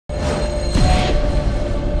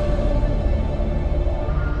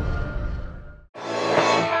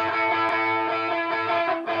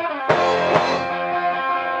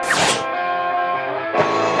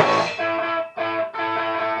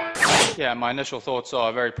Yeah, my initial thoughts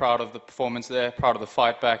are very proud of the performance there, proud of the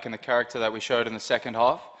fight back and the character that we showed in the second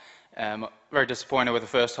half. Very disappointed with the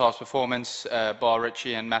first half's performance. Bar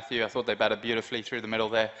Richie and Matthew, I thought they batted beautifully through the middle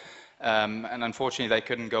there. And unfortunately, they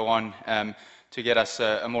couldn't go on to get us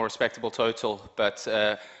a more respectable total. But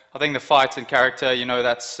I think the fight and character,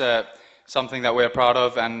 that's something that we're proud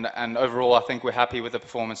of. And overall, I think we're happy with the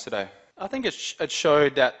performance today. I think it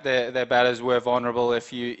showed that their batters were vulnerable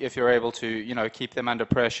if you're able to keep them under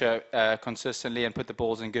pressure consistently and put the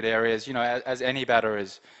balls in good areas, as any batter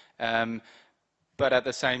is. But at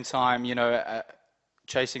the same time,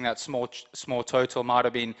 chasing that small total might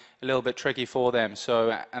have been a little bit tricky for them.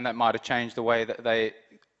 So and that might have changed the way that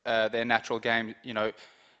their natural game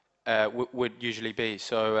would usually be.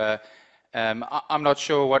 So I'm not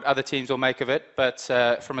sure what other teams will make of it, but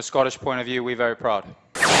from a Scottish point of view, we're very proud.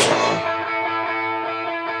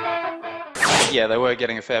 Yeah, they were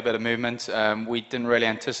getting a fair bit of movement. We didn't really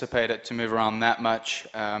anticipate it to move around that much,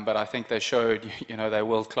 but I think they showed, they're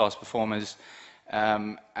world-class performers.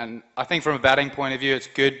 And I think from a batting point of view, it's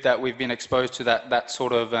good that we've been exposed to that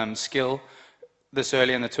sort of skill this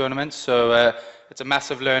early in the tournament. So it's a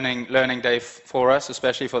massive learning day for us,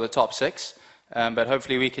 especially for the top six. But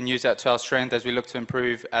hopefully we can use that to our strength as we look to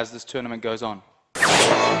improve as this tournament goes on.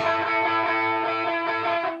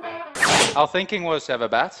 Our thinking was to have a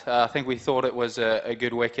bat. I think we thought it was a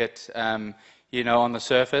good wicket, on the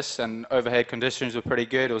surface, and overhead conditions were pretty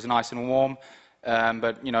good. It was nice and warm,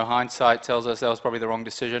 but hindsight tells us that was probably the wrong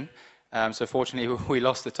decision. So fortunately, we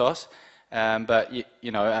lost the toss. But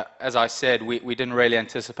as I said, we didn't really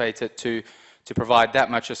anticipate it to provide that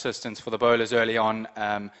much assistance for the bowlers early on.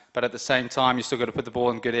 But at the same time, you still got to put the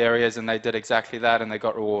ball in good areas, and they did exactly that, and they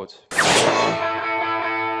got rewards.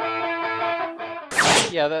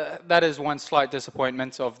 Yeah, that is one slight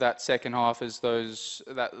disappointment of that second half, is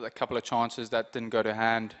a couple of chances that didn't go to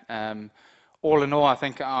hand. All in all, I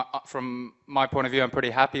think from my point of view, I'm pretty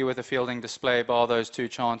happy with the fielding display, bar those two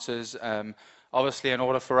chances. Obviously, in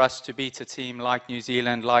order for us to beat a team like New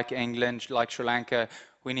Zealand, like England, like Sri Lanka,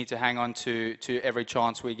 we need to hang on to every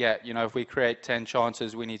chance we get. If we create 10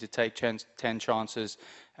 chances, we need to take 10 chances.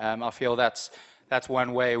 I feel that's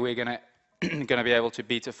one way we're going to be able to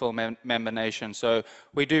beat a full member nation. So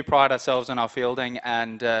we do pride ourselves in our fielding,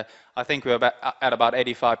 and I think we're at about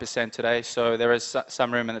 85% today. So there is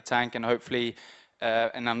some room in the tank, and hopefully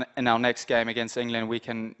in our next game against England, we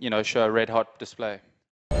can show a red-hot display.